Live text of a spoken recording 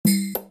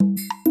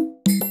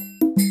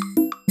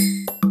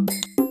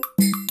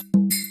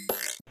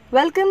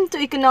Welcome to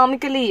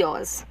Economically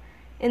Yours.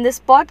 In this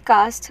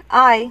podcast,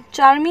 I,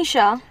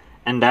 Charmisha,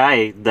 And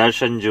I,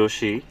 Darshan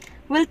Joshi,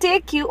 will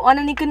take you on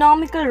an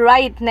economical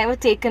ride never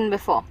taken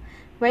before,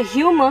 where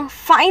humor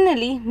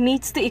finally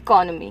meets the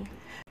economy.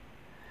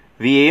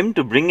 we aim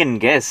to bring in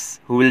guests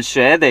who will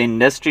share their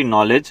industry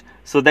knowledge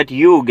so that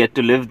you get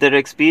to live their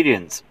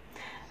experience.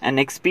 An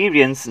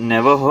experience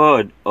never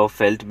heard or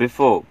felt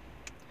before.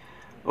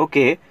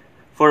 Okay,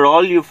 for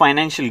all you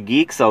financial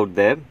geeks out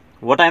there,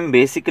 what I'm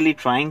basically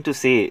trying to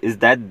say is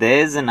that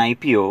there's an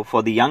IPO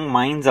for the young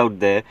minds out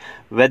there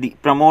where the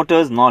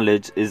promoter's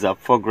knowledge is up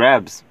for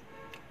grabs.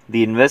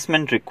 The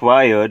investment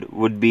required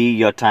would be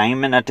your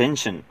time and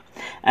attention,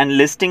 and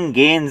listing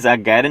gains are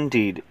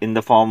guaranteed in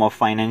the form of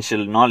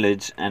financial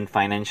knowledge and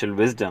financial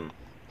wisdom.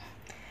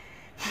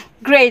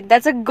 Great,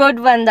 that's a good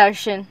one,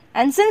 Darshan.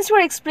 And since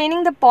we're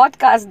explaining the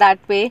podcast that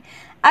way,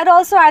 I'd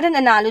also add an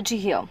analogy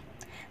here.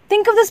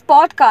 Think of this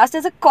podcast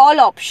as a call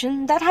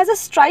option that has a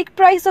strike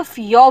price of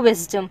your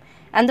wisdom,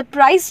 and the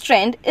price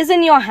trend is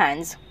in your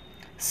hands.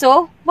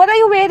 So, what are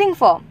you waiting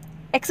for?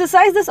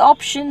 Exercise this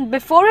option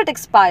before it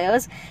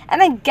expires,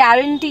 and I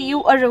guarantee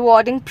you a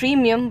rewarding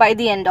premium by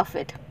the end of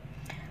it.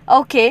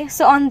 Okay,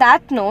 so on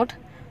that note,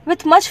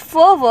 with much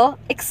fervor,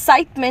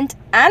 excitement,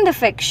 and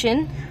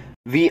affection,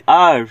 We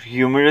are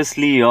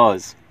humorously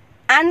yours.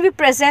 and we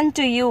present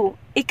to you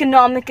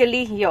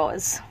Economically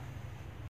Yours.